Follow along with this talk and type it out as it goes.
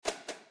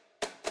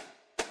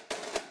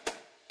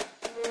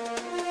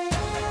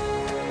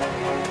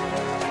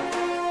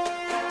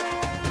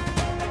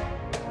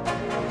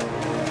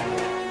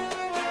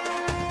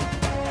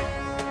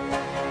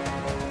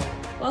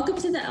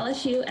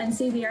LSU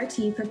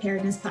NCBRT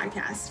Preparedness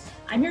Podcast.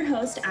 I'm your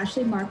host,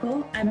 Ashley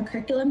Markle. I'm a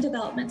curriculum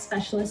development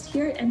specialist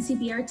here at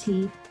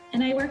NCBRT,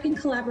 and I work in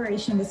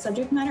collaboration with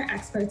subject matter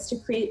experts to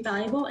create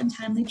valuable and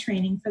timely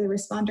training for the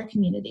responder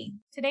community.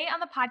 Today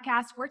on the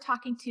podcast, we're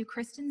talking to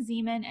Kristen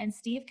Zeman and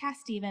Steve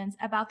Castevens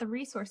about the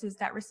resources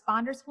that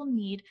responders will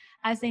need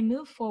as they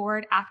move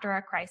forward after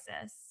a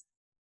crisis.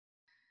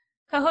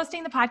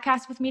 Co-hosting the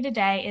podcast with me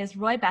today is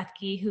Roy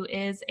Bethke, who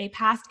is a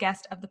past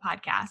guest of the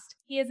podcast.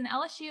 He is an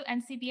LSU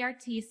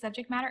NCBRT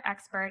subject matter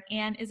expert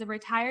and is a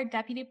retired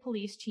deputy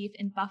police chief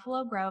in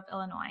Buffalo Grove,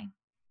 Illinois.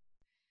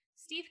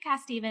 Steve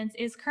Castevens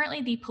is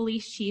currently the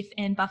police chief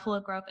in Buffalo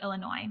Grove,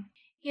 Illinois.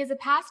 He is a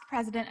past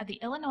president of the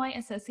Illinois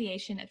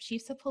Association of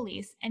Chiefs of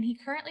Police, and he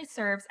currently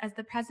serves as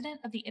the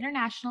president of the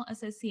International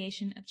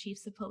Association of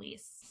Chiefs of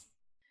Police.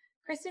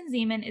 Kristen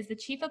Zeman is the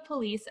chief of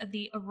police of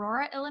the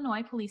Aurora,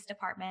 Illinois Police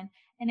Department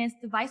and is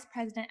the vice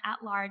president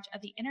at large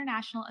of the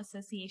International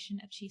Association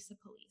of Chiefs of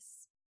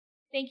Police.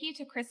 Thank you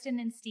to Kristen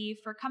and Steve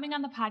for coming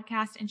on the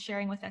podcast and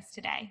sharing with us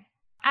today.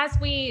 As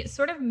we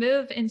sort of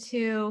move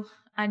into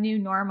a new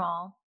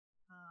normal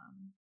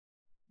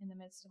in the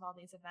midst of all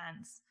these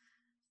events,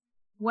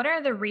 what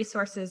are the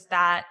resources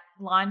that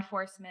law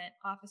enforcement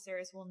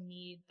officers will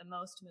need the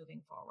most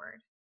moving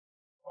forward?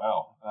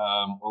 Wow.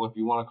 Well, if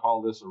you want to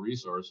call this a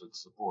resource,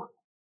 it's support.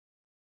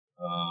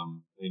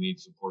 They need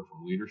support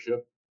from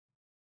leadership.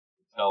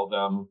 Tell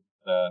them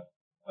that,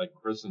 like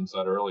Kristen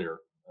said earlier,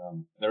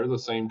 they're the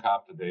same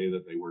cop today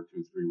that they were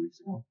 2-3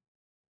 weeks ago.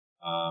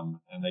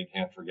 And they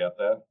can't forget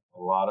that.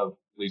 A lot of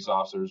police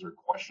officers are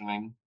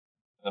questioning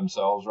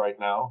themselves right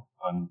now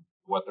on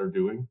what they're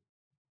doing.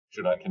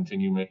 Should I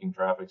continue making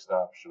traffic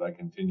stops? Should I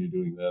continue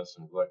doing this?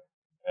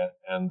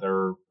 And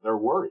they're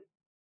worried.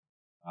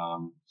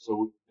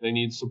 So they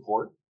need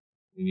support.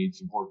 They need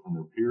support from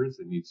their peers.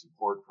 They need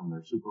support from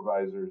their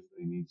supervisors.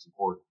 They need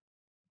support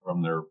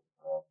from their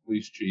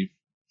police chief,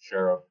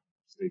 sheriff,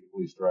 state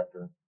police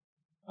director.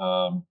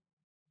 But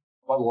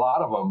a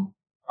lot of them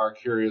are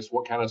curious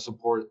what kind of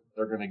support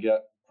they're going to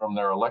get from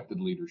their elected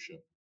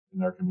leadership in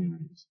their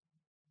communities,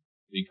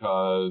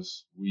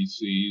 because we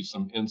see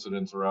some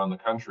incidents around the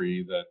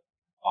country that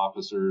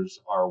officers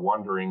are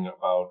wondering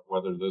about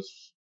whether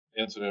this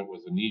incident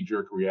was a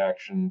knee-jerk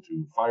reaction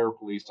to fire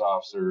police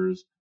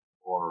officers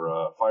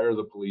or fire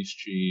the police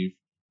chief.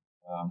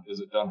 Is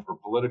it done for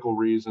political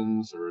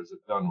reasons, or is it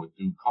done with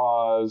due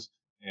cause?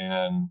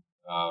 And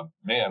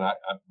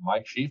my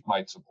chief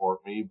might support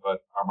me, but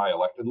are my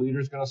elected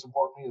leaders going to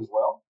support me as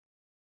well?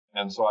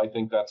 And so I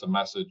think that's a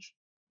message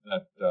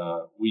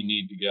that we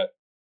need to get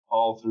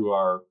all through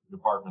our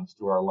departments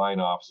to our line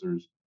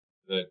officers,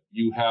 that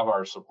you have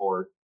our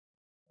support.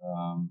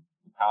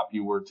 The cop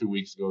you were 2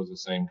 weeks ago is the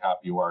same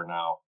cop you are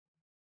now.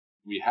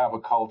 We have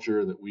a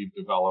culture that we've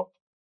developed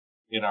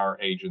in our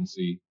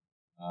agency,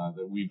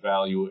 that we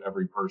value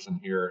every person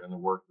here and the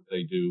work that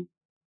they do.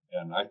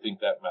 And I think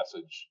that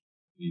message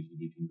needs to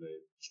be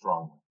conveyed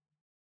strongly.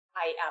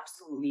 I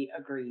absolutely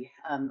agree.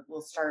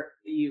 We'll start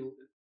you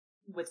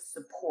with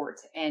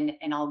support, and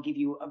I'll give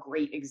you a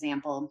great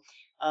example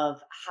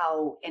of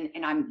how,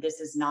 this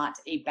is not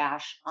a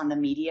bash on the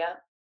media,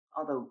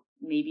 although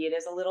maybe it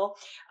is a little,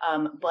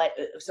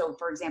 so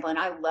for example, and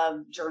I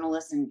love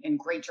journalists and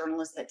great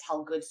journalists that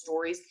tell good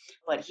stories,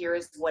 but here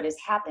is what has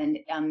happened,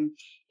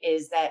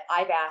 is that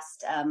I've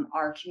asked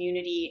our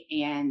community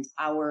and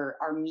our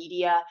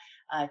media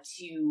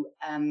to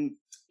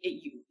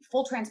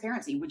full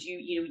transparency. Would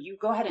you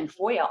go ahead and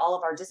FOIA all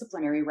of our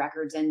disciplinary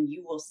records, and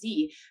you will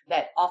see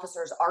that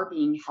officers are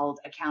being held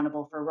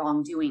accountable for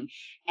wrongdoing.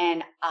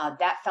 And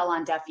that fell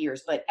on deaf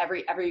ears. But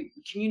every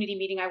community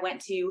meeting I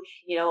went to,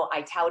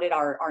 I touted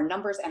our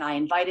numbers, and I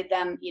invited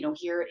them.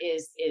 Here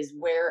is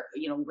where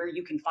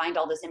you can find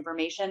all this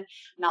information.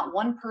 Not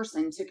one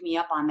person took me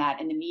up on that,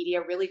 and the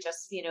media really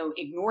just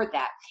ignored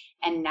that.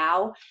 And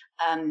now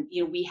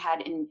we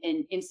had an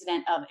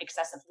incident of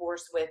excessive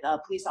force with a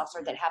police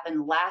officer that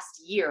happened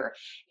last year,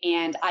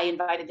 and I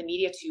invited the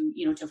media to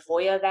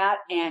FOIA that,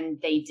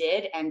 and they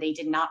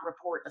did not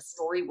report a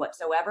story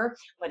whatsoever.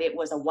 But it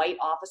was a white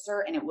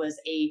officer, and it was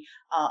a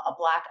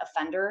black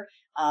offender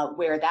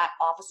where that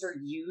officer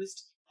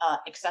used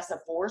excessive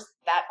force.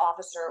 That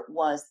officer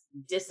was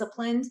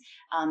disciplined.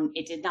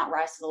 It did not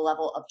rise to the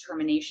level of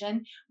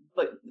termination,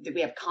 but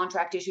we have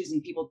contract issues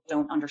and people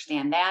don't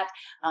understand that.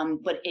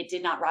 But it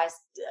did not rise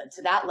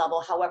to that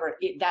level. However,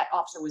 that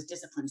officer was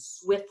disciplined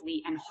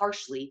swiftly and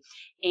harshly,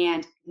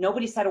 and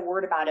nobody said a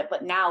word about it.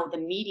 But now the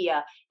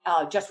media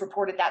just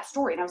reported that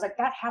story. And I was like,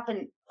 that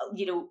happened,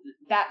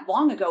 that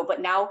long ago,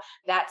 but now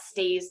that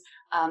stays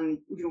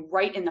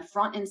right in the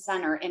front and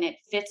center, and it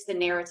fits the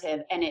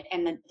narrative. And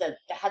the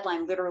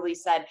headline literally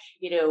said,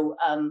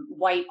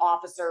 white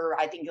officer,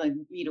 I think,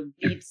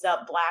 beats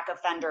up black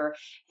offender.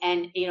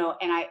 And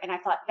I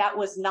thought that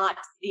was not,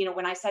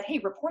 when I said, hey,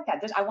 report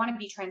that, I want to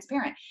be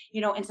transparent,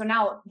 and so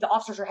now the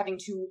officers are having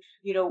to,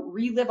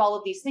 relive all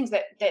of these things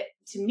that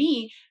to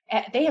me,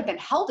 they have been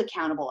held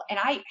accountable, and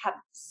I have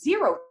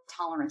zero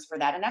tolerance for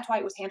that. And that's why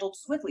it was handled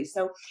swiftly.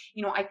 So,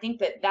 I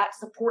think that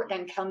support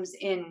then comes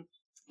in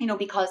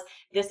because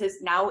this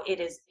is now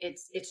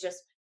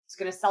it's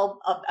going to sell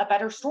a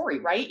better story,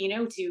 right?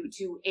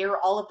 To air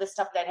all of the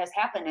stuff that has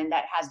happened and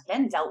that has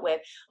been dealt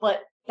with.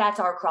 But that's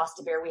our cross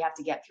to bear. We have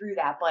to get through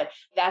that. But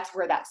that's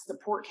where that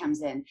support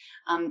comes in.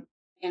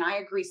 And I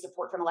agree,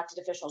 support from elected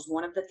officials.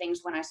 One of the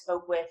things when I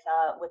spoke with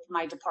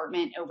my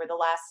department over the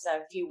last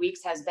few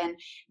weeks has been,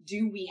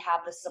 do we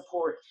have the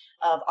support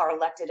of our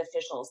elected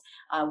officials?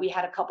 We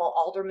had a couple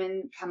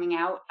aldermen coming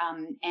out,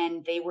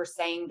 and they were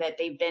saying that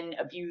they've been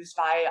abused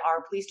by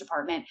our police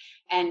department,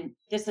 and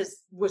this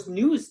was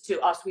news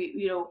to us.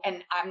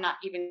 And I'm not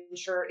even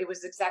sure it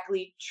was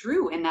exactly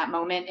true in that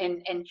moment.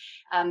 And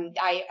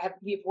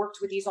we've worked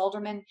with these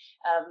aldermen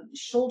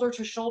shoulder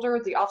to shoulder.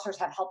 The officers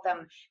have helped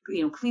them,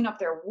 clean up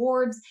their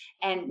wards.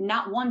 And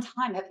not one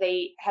time have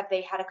they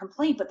had a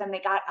complaint, but then they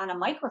got on a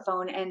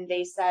microphone and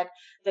they said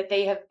that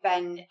they have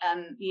been,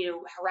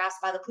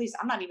 harassed by the police.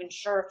 I'm not even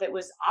sure if it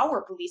was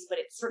our police, but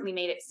it certainly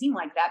made it seem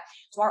like that.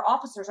 So our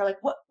officers are like,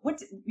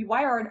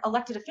 why are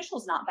elected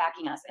officials not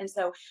backing us? And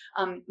so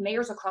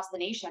mayors across the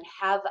nation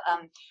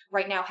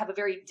right now have a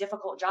very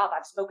difficult job.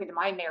 I've spoken to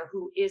my mayor,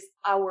 who is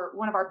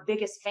one of our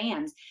biggest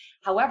fans.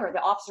 However,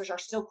 the officers are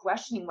still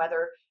questioning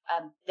whether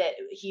that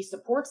he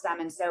supports them.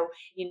 And so,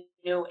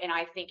 and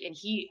I think, and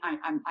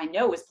I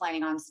know is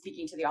planning on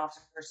speaking to the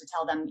officers to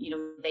tell them,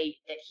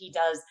 that he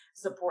does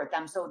support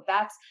them. So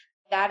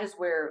that is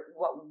where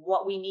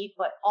what we need,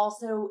 but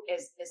also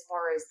as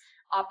far as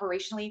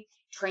operationally,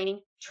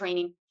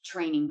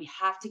 training. We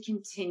have to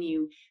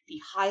continue the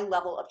high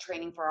level of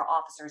training for our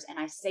officers. And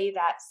I say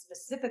that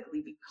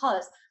specifically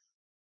because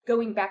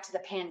going back to the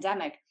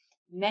pandemic,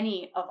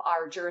 many of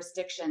our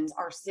jurisdictions,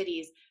 our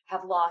cities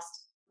have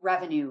lost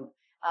revenue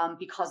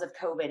because of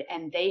COVID.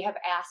 And they have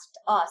asked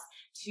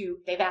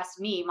they've asked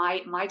me,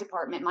 my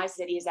department, my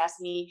city has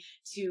asked me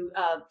to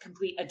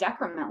complete a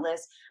decrement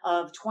list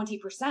of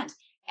 20%.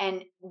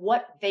 And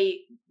one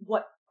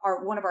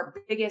of our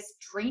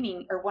biggest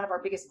training, or one of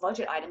our biggest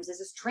budget items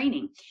is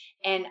training.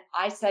 And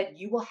I said,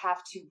 you will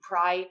have to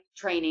pry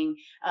training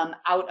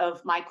out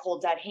of my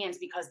cold dead hands,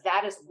 because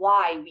that is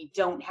why we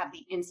don't have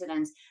the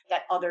incidents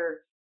that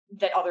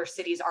other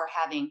cities are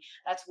having.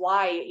 That's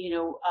why,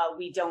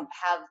 we don't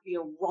have,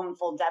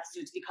 wrongful death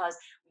suits, because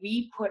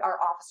we put our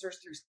officers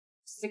through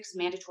 6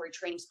 mandatory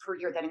trainings per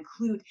year that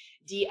include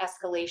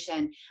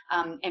de-escalation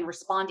and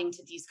responding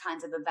to these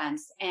kinds of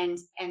events. And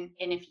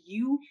if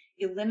you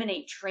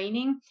eliminate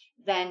training,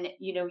 then,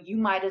 you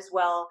might as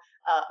well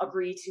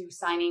agree to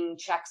signing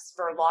checks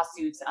for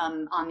lawsuits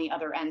on the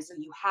other end. So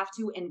you have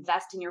to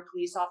invest in your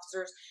police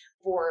officers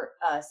for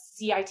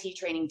CIT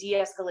training,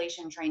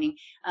 de-escalation training.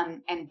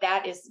 And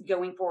that is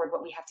going forward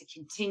what we have to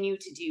continue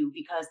to do,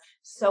 because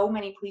so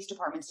many police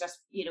departments just,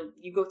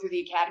 you go through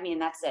the academy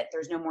and that's it.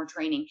 There's no more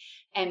training.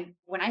 And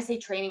when I say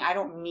training, I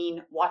don't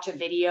mean watch a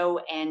video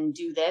and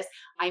do this.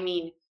 I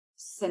mean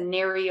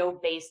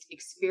scenario-based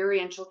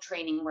experiential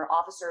training where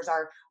officers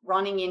are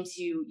running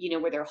into,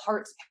 where their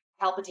heart's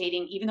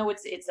palpitating, even though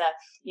it's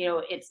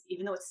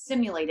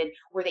simulated,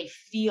 where they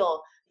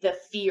feel the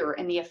fear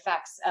and the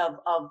effects of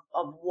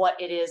what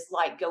it is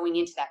like going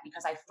into that,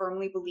 because I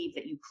firmly believe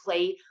that you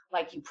play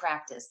like you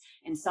practice.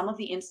 And some of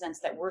the incidents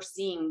that we're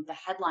seeing, the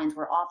headlines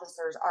where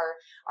officers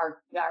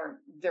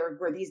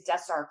where these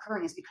deaths are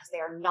occurring, is because they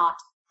are not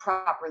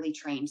properly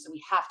trained. So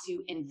we have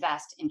to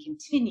invest and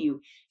continue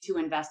to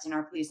invest in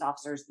our police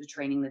officers the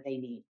training that they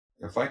need.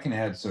 If I can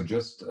add, so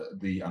just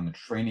on the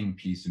training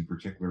piece in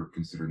particular,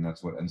 considering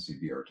that's what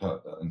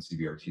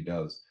NCBRT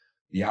does,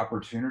 the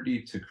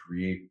opportunity to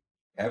create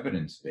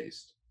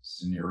evidence-based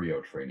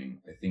scenario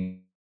training, I think,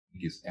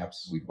 is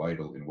absolutely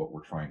vital in what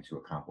we're trying to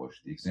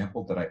accomplish. The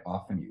example that I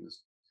often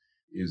use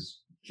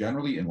is,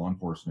 generally in law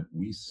enforcement,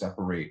 we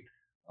separate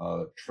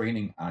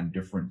training on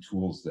different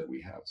tools that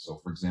we have. So,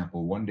 for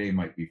example, one day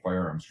might be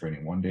firearms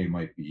training, one day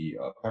might be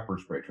pepper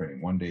spray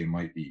training, one day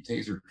might be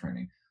taser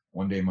training,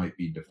 one day might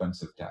be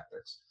defensive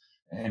tactics.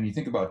 And you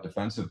think about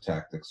defensive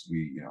tactics,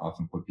 we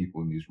often put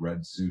people in these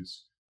red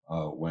suits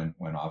when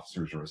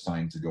officers are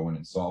assigned to go in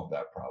and solve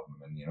that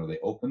problem. And, they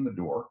open the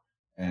door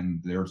and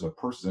there's a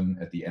person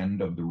at the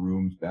end of the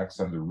room,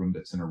 backside of the room,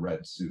 that's in a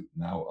red suit.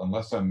 Now,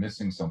 unless I'm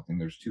missing something,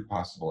 there's 2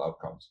 possible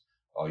outcomes.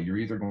 You're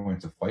either going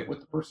to fight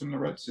with the person in the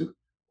red suit,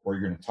 or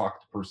you're going to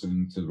talk the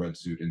person to the red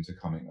suit into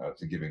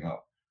giving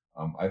up.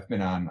 I've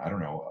been on,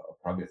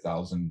 probably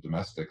 1,000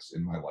 domestics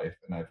in my life,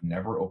 and I've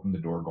never opened the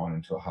door, gone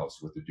into a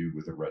house with a dude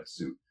with a red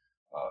suit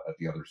at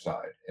the other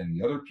side. And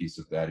the other piece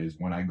of that is,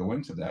 when I go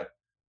into that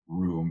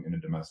room in a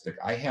domestic,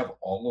 I have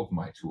all of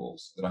my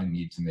tools that I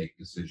need to make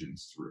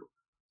decisions through.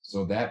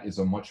 So that is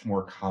a much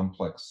more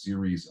complex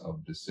series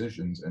of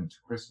decisions. And to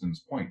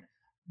Kristen's point,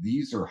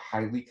 these are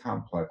highly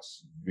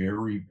complex,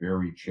 very,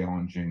 very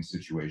challenging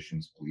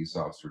situations police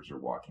officers are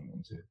walking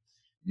into.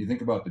 You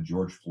think about the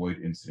George Floyd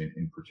incident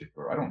in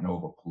particular. I don't know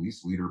of a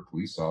police leader,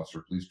 police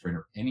officer, police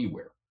trainer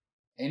anywhere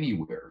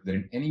that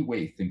in any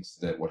way thinks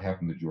that what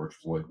happened to George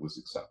Floyd was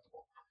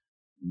acceptable.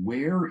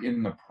 Where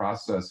in the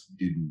process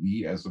did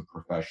we as a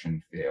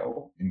profession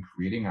fail in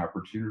creating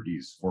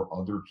opportunities for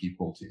other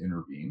people to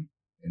intervene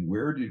and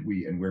where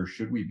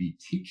should we be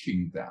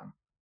teaching them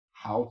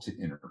how to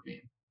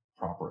intervene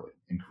properly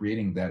and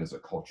creating that as a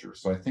culture.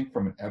 So I think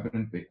from an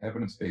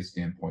evidence-based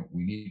standpoint,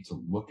 we need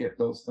to look at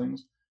those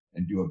things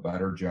and do a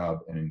better job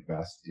and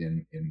invest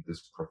in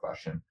this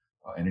profession.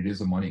 And it is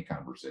a money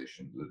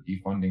conversation. The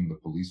defunding the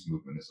police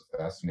movement is a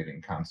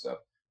fascinating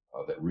concept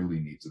that really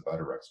needs a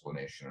better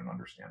explanation and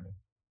understanding.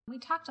 We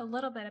talked a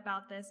little bit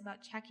about this,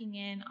 about checking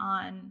in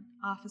on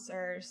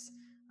officers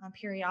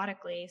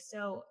periodically.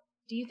 So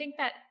do you think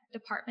that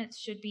departments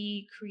should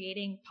be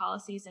creating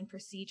policies and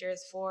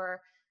procedures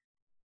for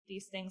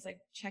these things, like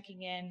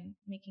checking in,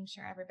 making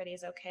sure everybody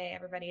is okay,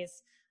 everybody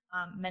is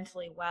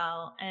mentally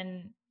well?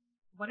 And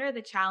what are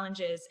the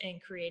challenges in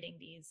creating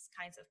these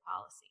kinds of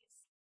policies?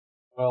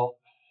 Well,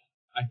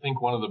 I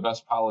think one of the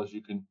best policies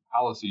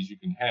you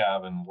can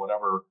have in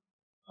whatever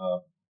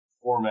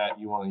format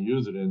you want to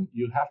use it in,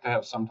 you have to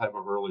have some type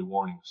of early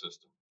warning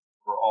system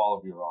for all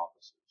of your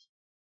officers.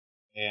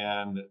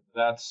 And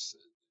that's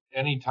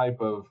any type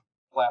of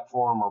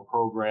platform or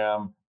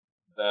program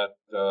that,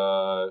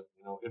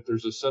 if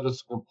there's a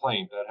citizen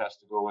complaint, that has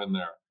to go in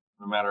there,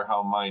 no matter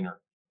how minor.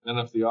 Then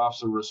if the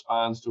officer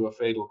responds to a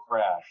fatal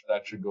crash,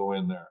 that should go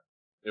in there.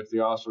 If the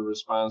officer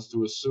responds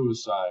to a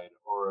suicide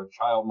or a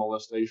child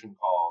molestation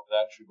call,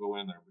 that should go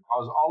in there,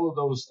 because all of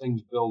those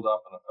things build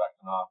up and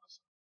affect an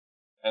officer.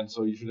 And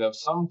so you should have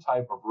some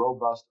type of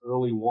robust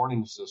early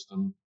warning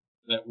system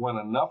that when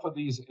enough of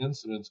these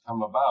incidents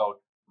come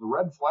about, the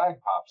red flag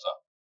pops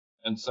up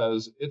and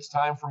says, it's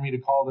time for me to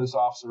call this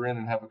officer in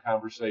and have a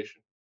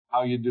conversation.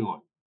 How you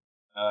doing?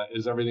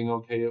 Is everything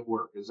okay at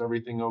work? Is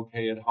everything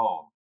okay at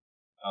home?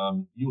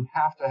 You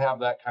have to have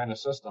that kind of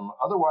system.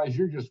 Otherwise,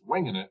 you're just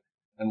winging it.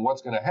 And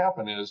what's going to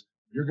happen is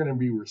you're going to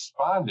be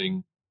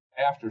responding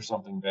after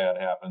something bad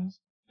happens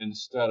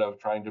instead of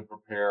trying to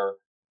prepare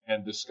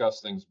and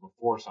discuss things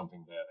before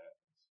something bad happens.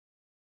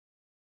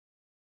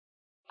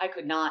 I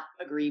could not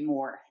agree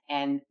more.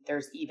 And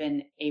there's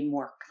even a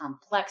more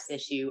complex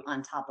issue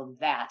on top of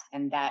that,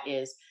 and that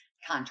is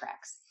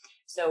contracts.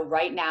 So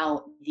right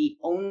now, the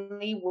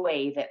only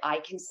way that I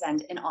can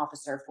send an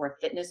officer for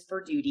fitness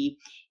for duty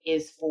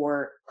is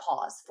for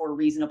cause, for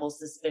reasonable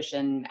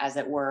suspicion, as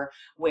it were,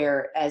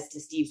 where, as to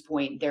Steve's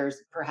point,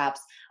 there's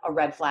perhaps a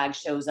red flag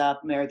shows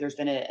up, where there's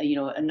been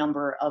a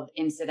number of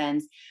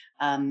incidents.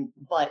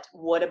 But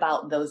what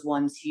about those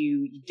ones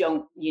who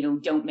don't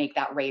make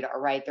that radar,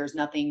 right? There's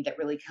nothing that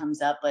really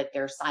comes up, but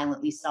they're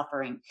silently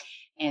suffering.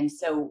 And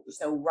so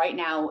right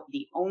now,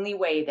 the only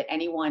way that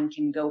anyone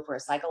can go for a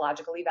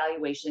psychological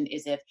evaluation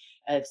is if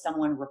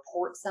someone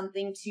reports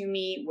something to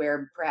me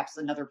where perhaps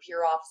another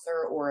peer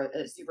officer or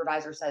a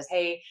supervisor says,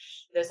 hey,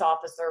 this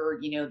officer,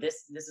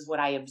 this is what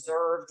I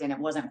observed and it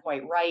wasn't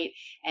quite right.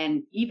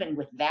 And even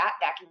with that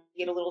can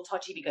get a little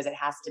touchy because it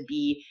has to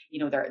be,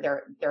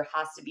 there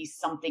has to be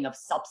something of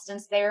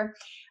substance there.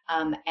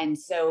 And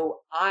so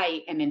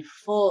I am in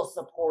full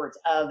support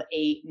of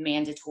a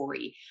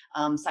mandatory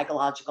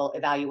psychological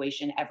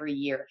evaluation every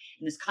year.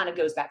 And this kind of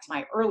goes back to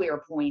my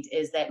earlier point,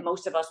 is that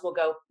most of us will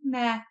go,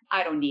 nah,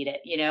 I don't need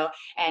it,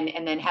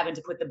 and then having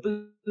to put the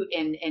boot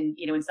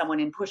in someone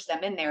and push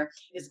them in there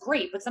is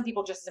great. But some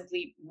people just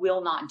simply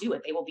will not do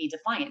it. They will be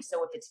defiant.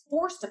 So if it's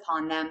forced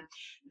upon them,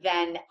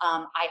 then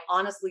I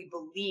honestly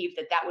believe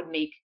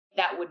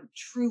that would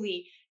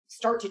truly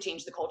start to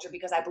change the culture,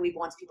 because I believe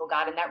once people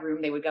got in that room,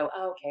 they would go,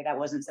 oh, okay, that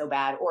wasn't so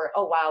bad. Or,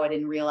 oh, wow, I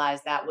didn't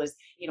realize that was,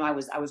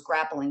 I was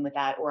grappling with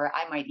that. Or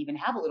I might even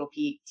have a little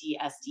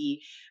PTSD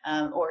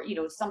or,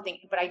 something.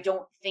 But I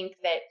don't think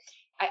that,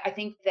 I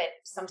think that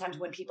sometimes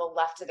when people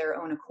left to their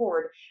own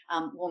accord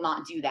will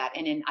not do that.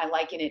 And I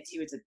liken it to,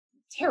 it's a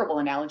terrible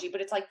analogy, but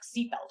it's like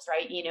seatbelts,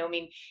 right?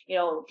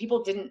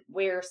 People didn't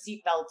wear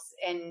seatbelts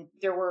and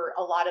there were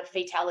a lot of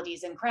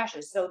fatalities and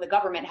crashes. So the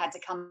government had to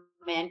come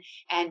in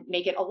and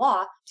make it a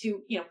law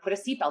to, put a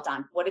seatbelt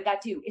on. What did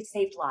that do? It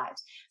saved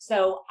lives.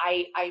 So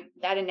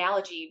that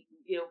analogy,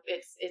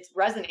 it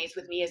resonates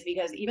with me, is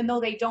because even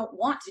though they don't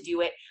want to do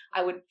it,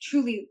 I would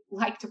truly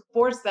like to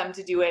force them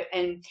to do it.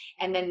 And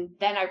then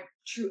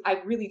I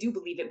really do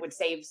believe it would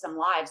save some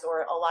lives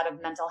or a lot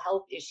of mental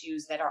health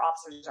issues that our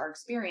officers are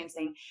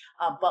experiencing.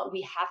 But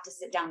we have to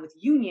sit down with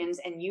unions,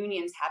 and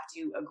unions have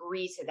to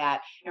agree to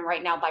that. And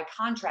right now, by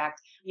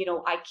contract,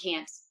 I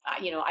can't,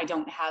 I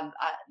don't have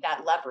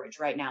that leverage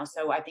right now.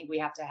 So I think we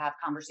have to have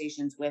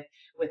conversations with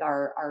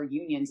our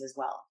unions as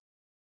well.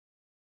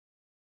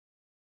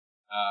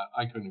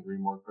 I couldn't agree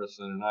more,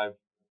 Kristen. And I've,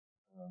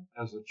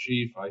 as a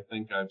chief, I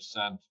think I've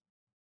sent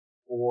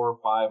 4 or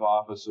 5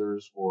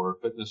 officers for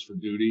fitness for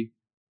duty.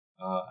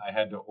 I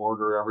had to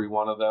order every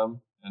one of them,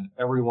 and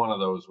every one of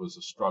those was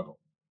a struggle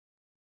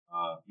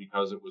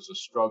because it was a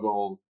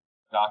struggle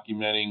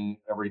documenting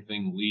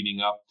everything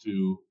leading up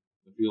to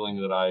the feeling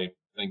that I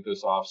think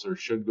this officer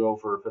should go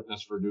for a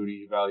fitness for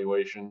duty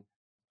evaluation,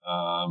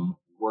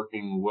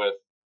 working with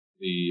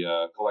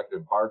the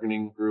collective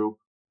bargaining group.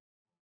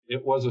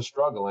 It was a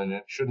struggle, and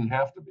it shouldn't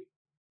have to be,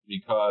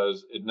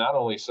 because it not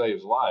only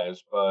saves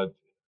lives, but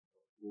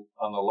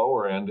on the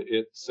lower end,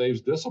 it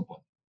saves discipline,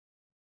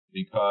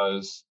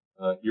 because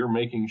you're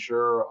making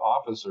sure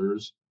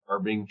officers are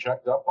being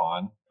checked up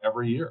on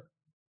every year.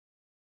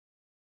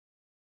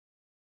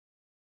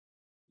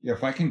 Yeah,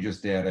 if I can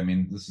just add, I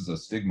mean, this is a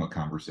stigma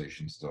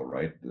conversation still,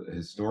 right?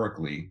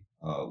 Historically,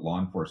 law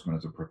enforcement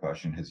as a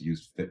profession has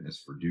used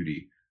fitness for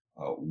duty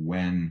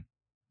when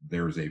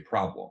there's a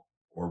problem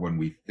or when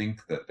we think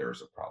that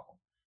there's a problem.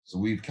 So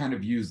we've kind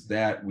of used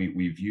that.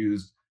 We've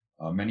used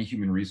many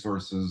human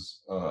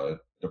resources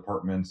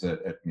departments at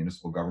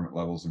municipal government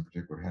levels in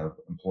particular have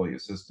employee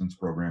assistance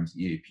programs,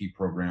 EAP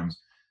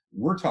programs.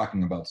 We're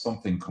talking about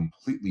something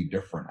completely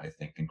different, I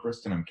think. And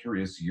Kristen, I'm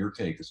curious your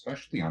take,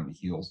 especially on the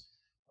heels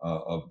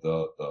of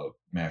the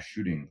mass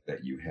shooting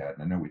that you had.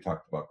 And I know we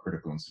talked about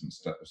critical incident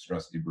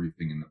stress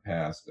debriefing in the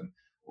past. And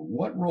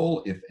what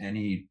role, if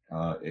any,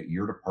 at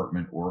your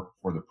department or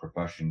for the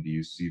profession do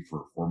you see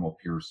for formal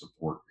peer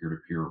support,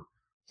 peer-to-peer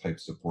type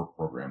support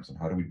programs? And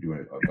how do we do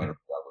a better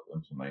job of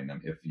implementing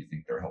them if you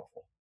think they're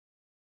helpful?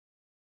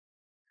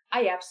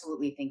 I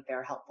absolutely think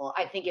they're helpful.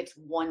 I think it's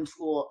one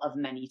tool of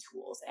many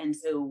tools. And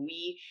so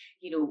we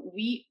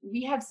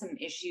had some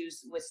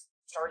issues with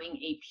starting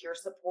a peer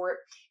support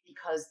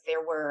because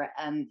there were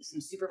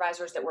some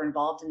supervisors that were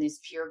involved in this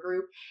peer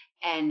group.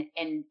 And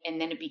then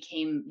it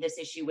became this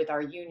issue with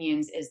our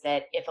unions is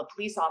that if a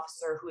police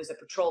officer who is a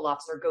patrol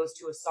officer goes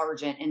to a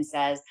sergeant and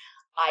says,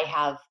 I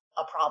have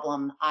a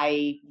problem,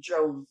 I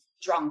drove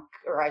drunk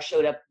or I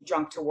showed up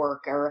drunk to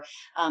work, or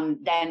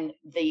then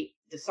the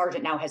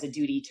sergeant now has a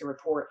duty to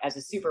report as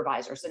a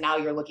supervisor. So now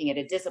you're looking at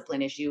a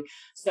discipline issue.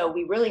 So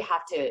we really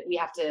have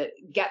to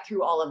get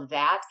through all of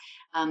that.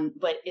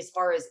 But as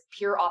far as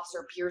peer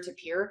officer,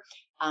 peer-to-peer,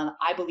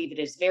 I believe it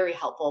is very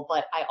helpful,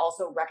 but I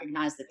also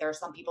recognize that there are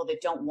some people that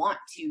don't want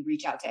to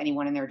reach out to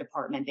anyone in their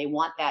department. They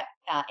want that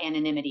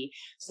anonymity.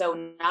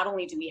 So not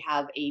only do we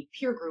have a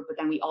peer group, but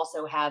then we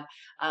also have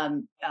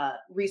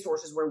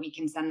resources where we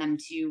can send them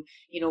to,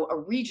 a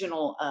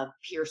regional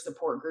peer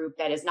support group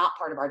that is not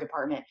part of our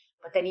department.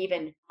 But then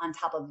even on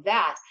top of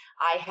that,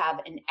 I have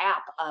an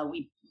app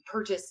we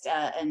purchased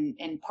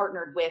and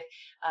partnered with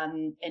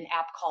an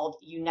app called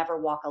You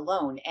Never Walk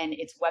Alone. And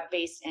it's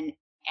web-based and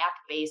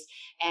app-based,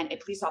 and a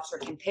police officer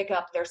can pick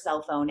up their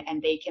cell phone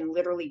and they can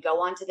literally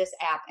go onto this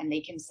app and they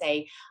can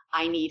say,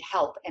 I need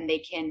help. And they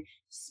can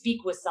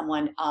speak with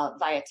someone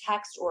via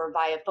text or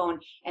via phone.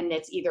 And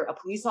it's either a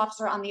police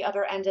officer on the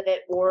other end of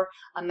it or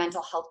a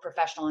mental health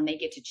professional, and they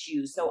get to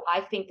choose. So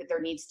I think that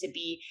there needs to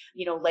be,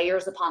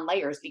 layers upon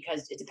layers,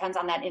 because it depends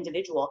on that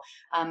individual.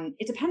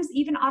 It depends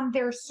even on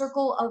their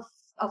circle of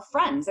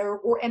friends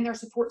or and their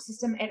support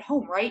system at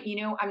home, right?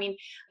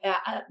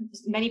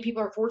 Many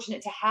people are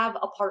fortunate to have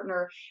a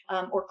partner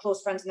or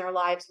close friends in their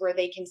lives where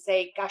they can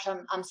say, gosh,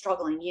 I'm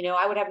struggling.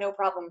 I would have no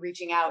problem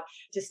reaching out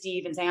to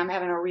Steve and saying, I'm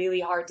having a really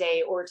hard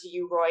day, or to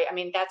you, Roy. I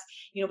mean,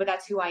 but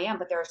that's who I am.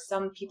 But there are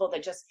some people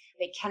that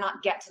they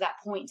cannot get to that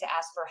point to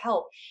ask for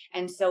help.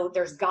 And so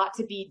there's got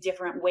to be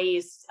different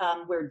ways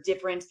where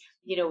different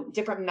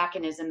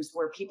mechanisms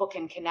where people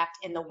can connect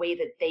in the way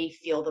that they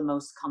feel the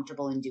most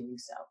comfortable in doing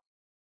so.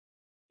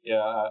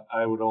 Yeah,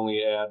 I would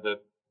only add that,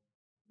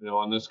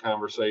 on this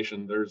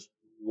conversation, there's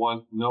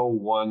no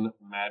one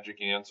magic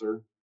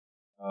answer.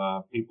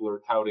 People are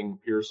touting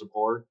peer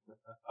support,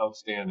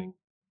 outstanding.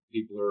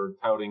 People are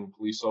touting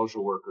police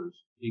social workers,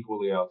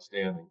 equally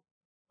outstanding.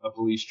 A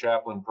police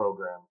chaplain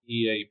program,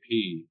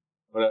 EAP.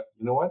 But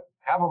you know what?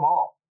 Have them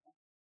all.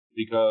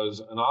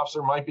 Because an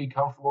officer might be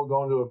comfortable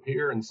going to a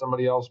peer and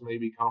somebody else may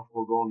be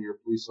comfortable going to your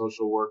police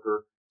social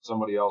worker.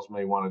 Somebody else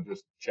may want to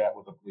just chat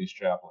with a police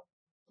chaplain.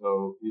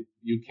 So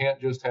you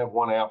can't just have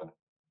one avenue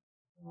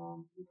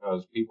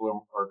because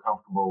people are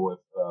comfortable with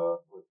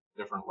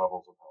different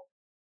levels of help.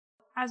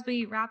 As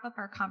we wrap up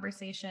our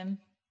conversation,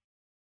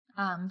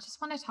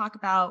 just want to talk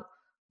about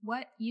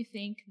what you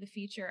think the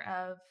future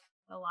of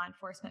the law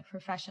enforcement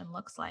profession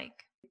looks like.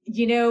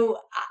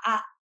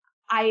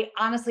 I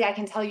honestly, I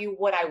can tell you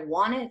what I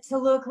want it to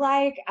look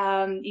like,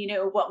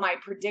 what my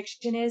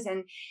prediction is.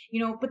 And,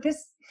 but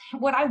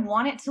what I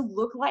want it to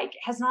look like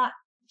has not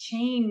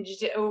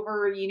changed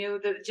over,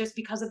 just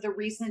because of the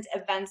recent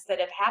events that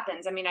have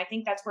happened. I mean, I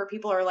think that's where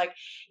people are like,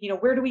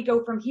 where do we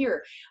go from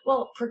here?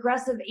 Well,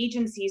 progressive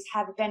agencies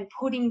have been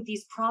putting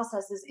these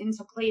processes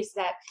into place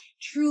that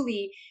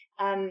truly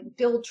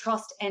build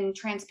trust and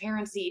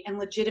transparency and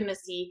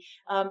legitimacy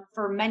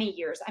for many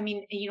years. I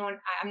mean,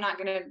 I'm not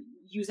going to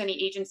use any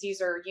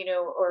agencies or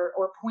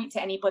point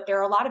to any, but there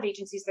are a lot of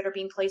agencies that are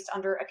being placed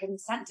under a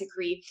consent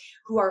decree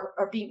who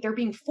they're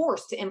being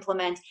forced to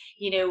implement,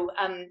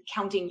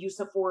 counting use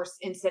of force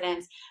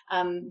incidents,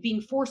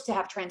 being forced to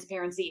have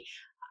transparency.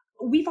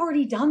 We've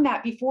already done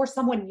that before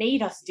someone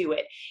made us do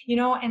it,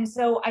 and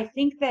so I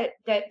think that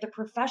the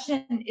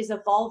profession is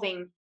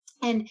evolving.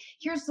 And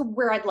here's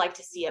where I'd like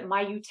to see it.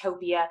 My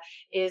utopia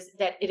is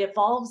that it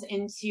evolves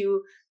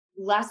into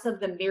less of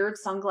the mirrored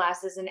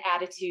sunglasses and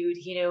attitude,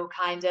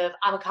 kind of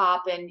I'm a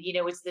cop and,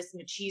 it's this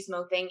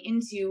machismo thing,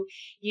 into,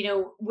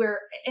 where,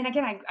 and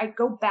again, I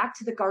go back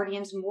to the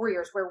guardians and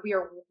warriors where we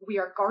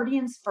are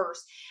guardians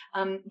first,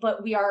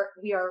 but we are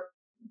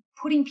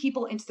putting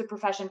people into the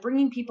profession,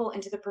 bringing people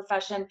into the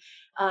profession,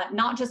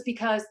 not just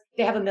because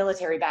they have a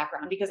military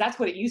background, because that's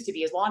what it used to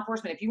be as law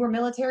enforcement. If you were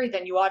military,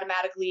 then you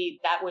automatically,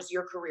 that was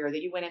your career,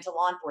 that you went into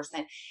law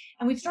enforcement.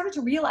 And we've started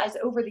to realize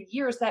over the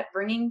years that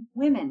bringing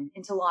women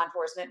into law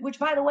enforcement, which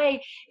by the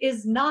way,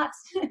 is not,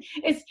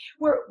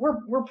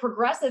 we're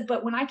progressive,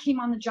 but when I came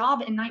on the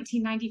job in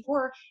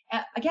 1994,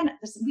 again,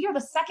 we are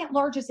the second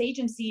largest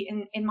agency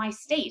in my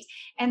state,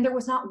 and there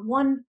was not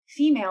one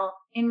female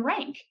in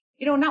rank.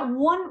 Not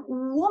one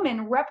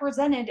woman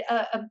represented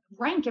a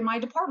rank in my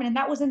department, and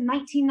that was in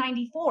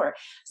 1994.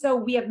 So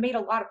we have made a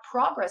lot of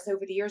progress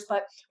over the years,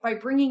 but by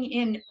bringing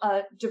in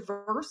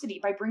diversity,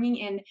 by bringing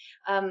in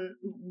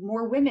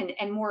more women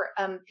and more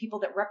people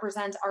that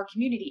represent our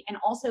community, and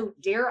also,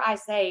 dare I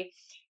say,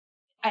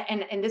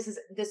 and this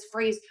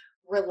phrase,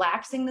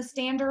 relaxing the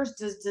standards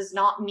does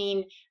not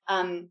mean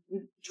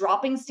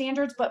dropping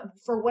standards, but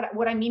for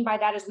what I mean by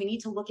that is we need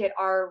to look at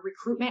our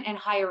recruitment and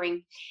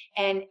hiring.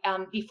 And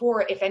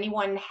before, if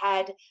anyone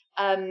had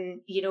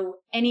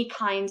any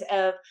kind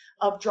of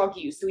drug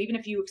use, so even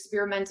if you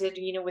experimented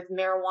with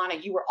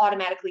marijuana, you were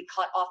automatically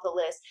cut off the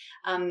list.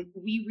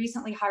 We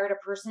recently hired a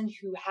person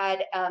who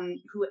had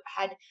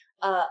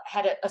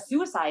a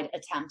suicide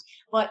attempt,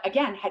 but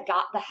again, had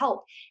got the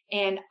help.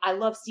 And I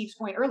love Steve's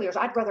point earlier.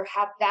 I'd rather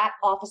have that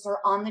officer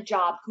on the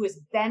job who has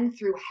been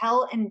through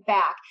hell and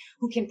back,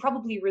 who can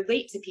probably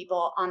relate to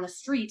people on the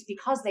street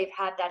because they've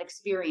had that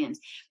experience.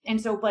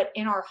 And so, but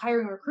in our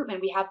hiring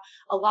recruitment, we have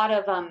a lot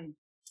of,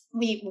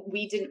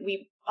 we did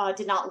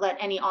not let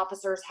any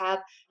officers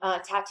have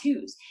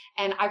tattoos.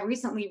 And I've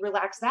recently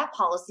relaxed that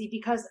policy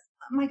because,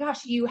 oh my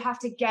gosh, you have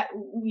to get,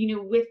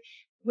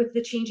 with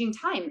the changing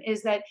time,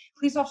 is that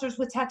police officers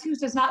with tattoos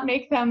does not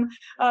make them,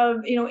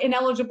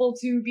 ineligible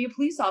to be a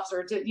police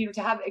officer,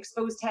 to have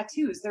exposed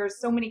tattoos. There's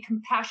so many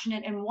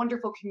compassionate and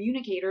wonderful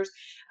communicators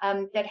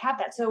that have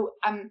that. So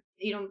I'm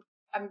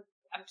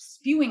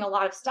spewing a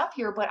lot of stuff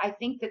here, but I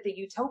think that the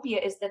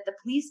utopia is that the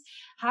police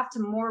have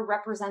to more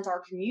represent our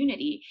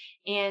community.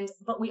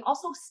 But we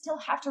also still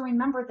have to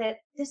remember that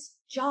this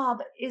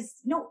job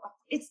is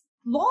it's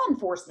law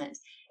enforcement.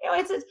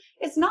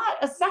 It's not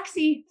a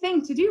sexy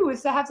thing to do,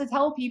 is to have to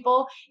tell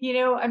people,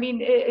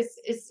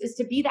 it's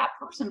to be that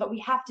person, but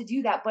we have to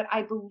do that. But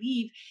I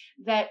believe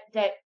that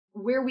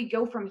where we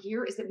go from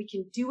here is that we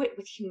can do it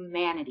with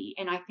humanity.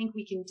 And I think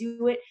we can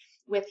do it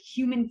with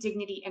human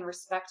dignity and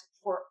respect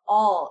for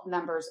all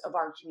members of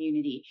our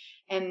community.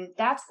 And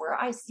that's where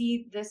I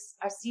see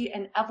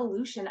an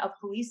evolution of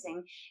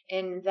policing,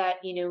 in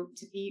that,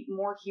 to be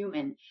more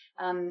human.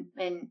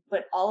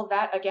 But all of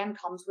that, again,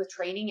 comes with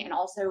training and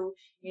also,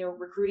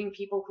 recruiting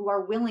people who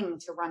are willing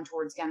to run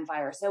towards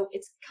gunfire. So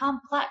it's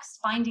complex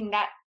finding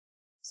that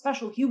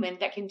special human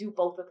that can do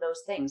both of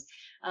those things.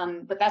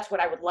 But that's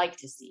what I would like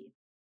to see.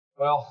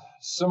 Well,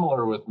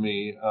 similar with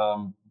me.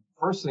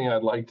 First thing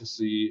I'd like to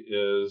see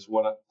is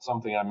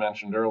something I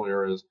mentioned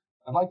earlier is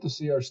I'd like to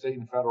see our state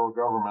and federal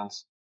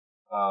governments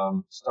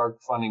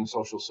start funding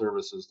social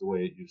services the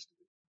way it used to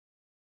be.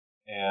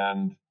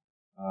 And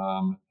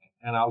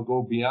I'll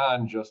go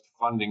beyond just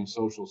funding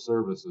social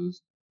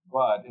services,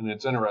 and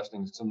it's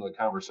interesting, some of the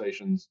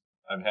conversations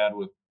I've had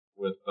with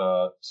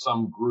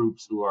some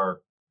groups who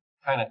are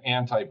kind of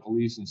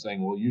anti-police and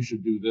saying, well, you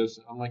should do this.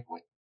 I'm like,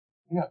 wait,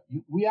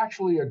 we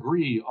actually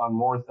agree on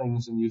more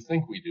things than you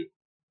think we do.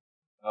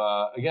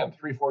 Again,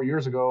 3-4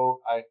 years ago,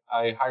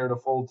 I hired a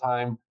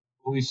full-time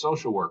police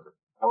social worker.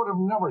 I would have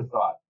never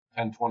thought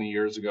 10, 20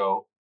 years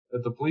ago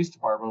that the police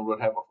department would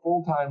have a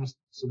full-time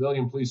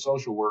civilian police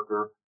social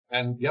worker.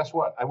 And guess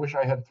what? I wish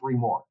I had 3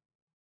 more.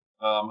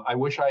 I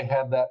wish I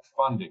had that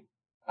funding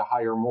to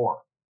hire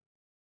more,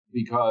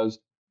 because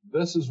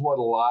this is what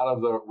a lot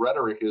of the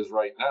rhetoric is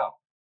right now.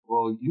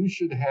 Well, you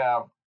should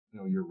have,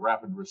 your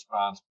rapid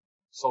response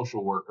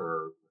social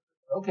worker.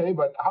 Okay,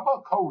 but how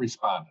about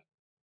co-responding?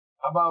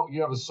 How about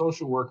you have a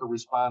social worker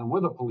respond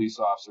with a police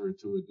officer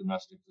to a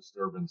domestic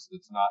disturbance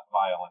that's not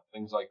violent,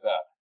 things like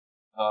that.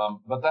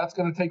 But that's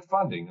going to take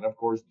funding. And of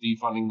course,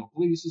 defunding the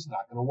police is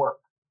not going to work.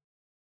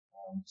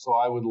 So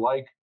I would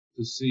like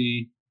to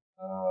see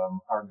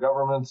our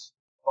governments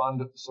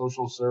fund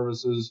social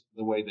services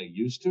the way they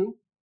used to.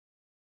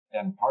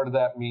 And part of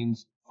that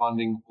means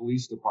funding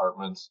police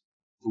departments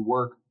to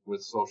work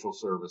with social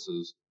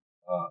services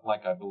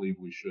like I believe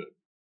we should.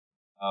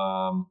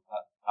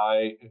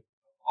 I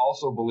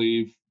also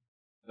believe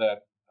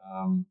that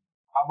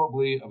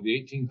probably of the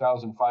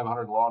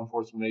 18,500 law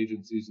enforcement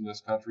agencies in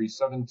this country,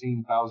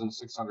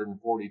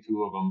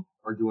 17,642 of them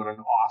are doing an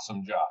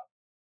awesome job.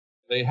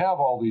 They have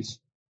all these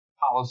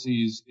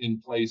policies in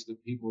place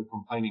that people are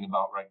complaining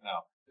about right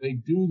now. They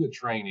do the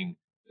training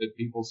that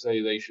people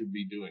say they should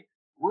be doing.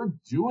 We're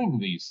doing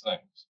these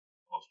things.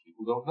 Most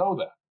people don't know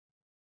that.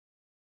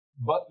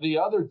 But the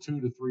other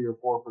 2 to 3 or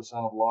 4%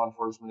 of law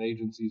enforcement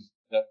agencies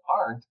that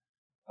aren't,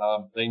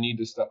 they need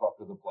to step up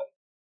to the plate.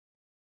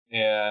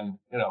 And,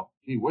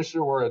 you wish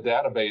there were a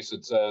database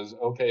that says,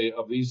 okay,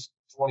 of these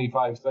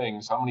 25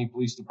 things, how many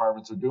police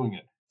departments are doing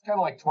it? It's kind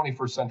of like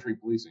 21st century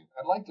policing.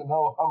 I'd like to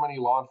know how many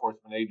law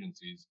enforcement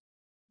agencies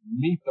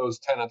meet those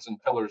tenets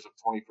and pillars of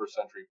 21st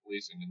century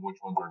policing and which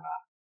ones are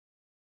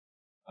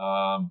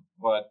not.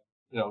 But,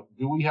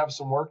 do we have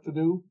some work to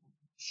do?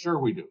 Sure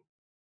we do.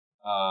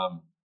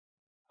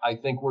 I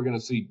think we're going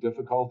to see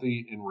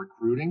difficulty in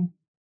recruiting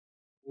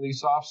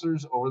police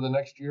officers over the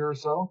next year or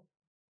so.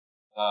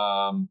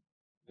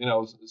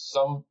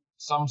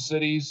 Some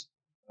cities,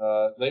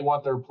 they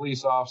want their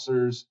police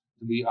officers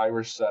to be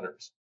Irish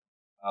setters.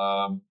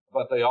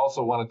 But they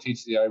also want to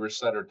teach the Irish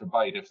setter to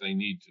bite if they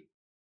need to.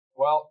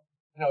 Well,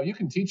 you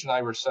can teach an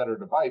Irish setter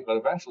to bite, but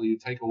eventually you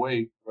take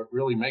away what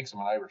really makes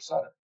them an Irish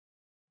setter.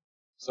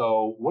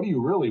 So what do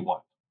you really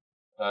want?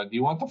 Do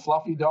you want the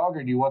fluffy dog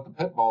or do you want the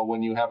pit bull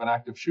when you have an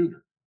active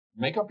shooter?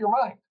 Make up your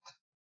mind.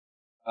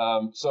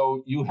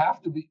 So you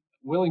have to be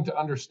willing to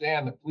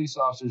understand that police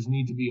officers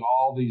need to be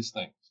all these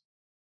things.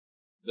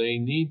 They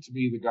need to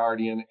be the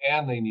guardian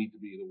and they need to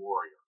be the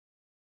warrior.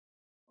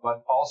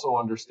 But also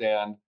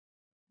understand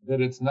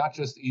that it's not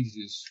just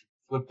easy to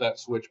flip that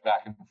switch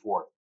back and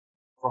forth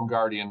from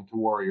guardian to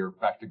warrior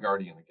back to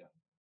guardian again.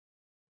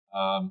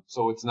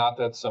 So it's not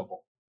that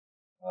simple.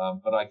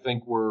 But I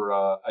think we're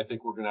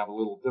going to have a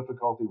little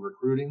difficulty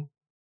recruiting,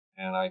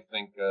 and I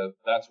think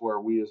that's where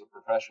we as a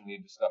profession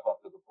need to step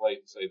up to the plate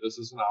and say this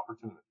is an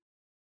opportunity.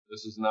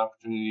 This is an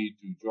opportunity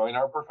to join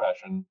our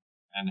profession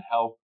and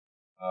help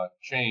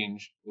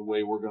change the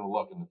way we're going to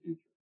look in the future.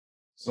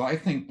 So I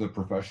think the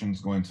profession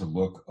is going to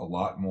look a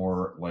lot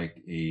more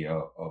like a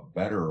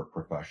better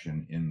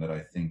profession in that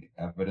I think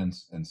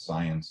evidence and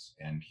science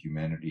and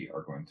humanity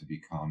are going to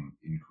become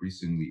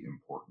increasingly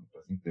important.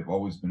 I think they've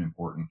always been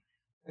important.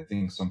 I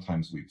think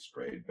sometimes we've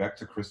strayed. Back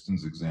to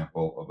Kristen's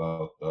example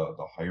about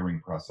the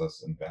hiring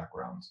process and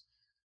backgrounds.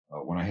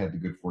 When I had the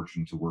good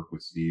fortune to work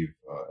with Steve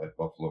at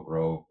Buffalo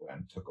Grove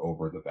and took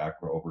over the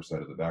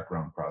oversight of the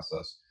background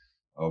process,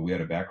 we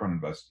had a background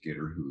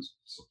investigator who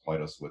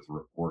supplied us with a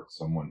report,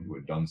 someone who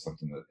had done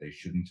something that they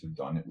shouldn't have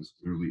done. It was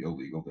clearly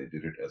illegal. They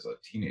did it as a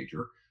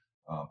teenager,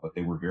 but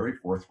they were very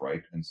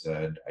forthright and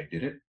said, I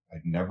did it.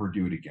 I'd never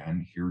do it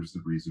again. Here's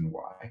the reason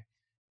why.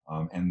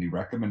 And the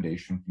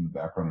recommendation from the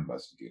background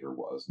investigator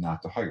was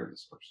not to hire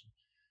this person.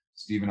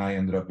 Steve and I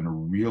ended up in a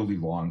really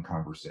long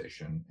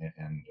conversation,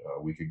 and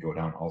we could go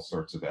down all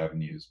sorts of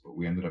avenues, but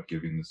we ended up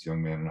giving this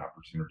young man an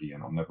opportunity,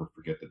 and I'll never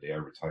forget the day I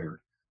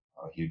retired.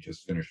 He had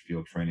just finished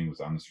field training,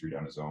 was on the street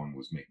on his own,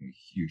 was making a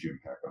huge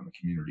impact on the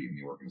community and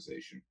the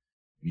organization.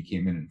 And he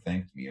came in and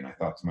thanked me, and I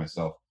thought to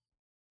myself,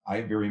 I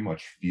very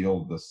much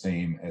feel the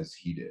same as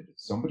he did.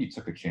 Somebody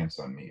took a chance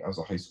on me. I was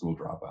a high school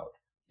dropout,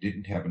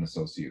 didn't have an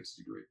associate's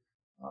degree.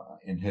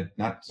 And had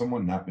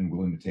someone not been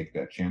willing to take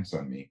that chance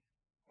on me,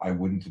 I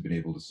wouldn't have been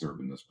able to serve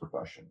in this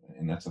profession.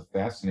 And that's a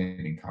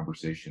fascinating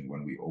conversation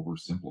when we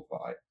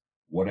oversimplify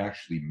what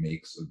actually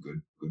makes a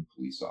good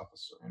police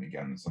officer. And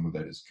again, some of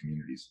that is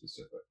community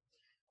specific.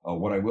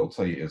 What I will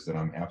tell you is that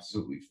I'm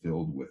absolutely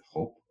filled with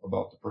hope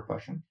about the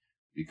profession,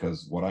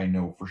 because what I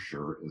know for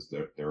sure is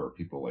that there are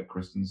people like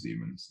Kristen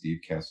Zeman, Steve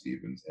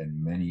Cass-Stevens,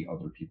 and many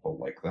other people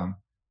like them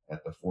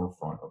at the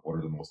forefront of what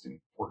are the most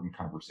important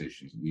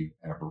conversations we've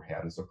ever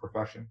had as a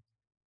profession.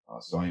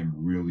 So I am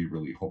really,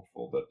 really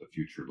hopeful that the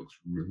future looks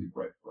really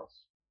bright for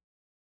us.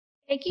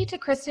 Thank you to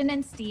Kristen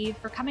and Steve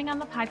for coming on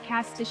the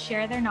podcast to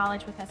share their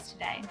knowledge with us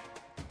today.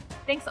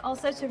 Thanks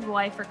also to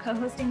Roy for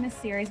co-hosting this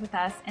series with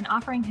us and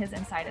offering his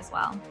insight as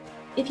well.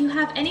 If you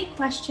have any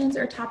questions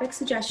or topic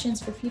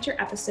suggestions for future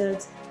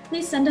episodes,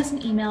 please send us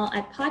an email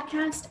at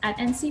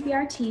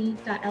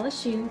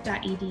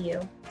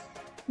podcast@ncbrt.lsu.edu.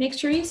 Make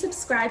sure you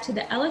subscribe to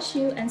the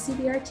LSU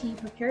NCBRT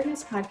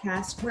Preparedness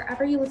Podcast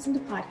wherever you listen to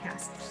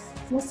podcasts.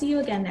 We'll see you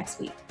again next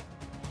week.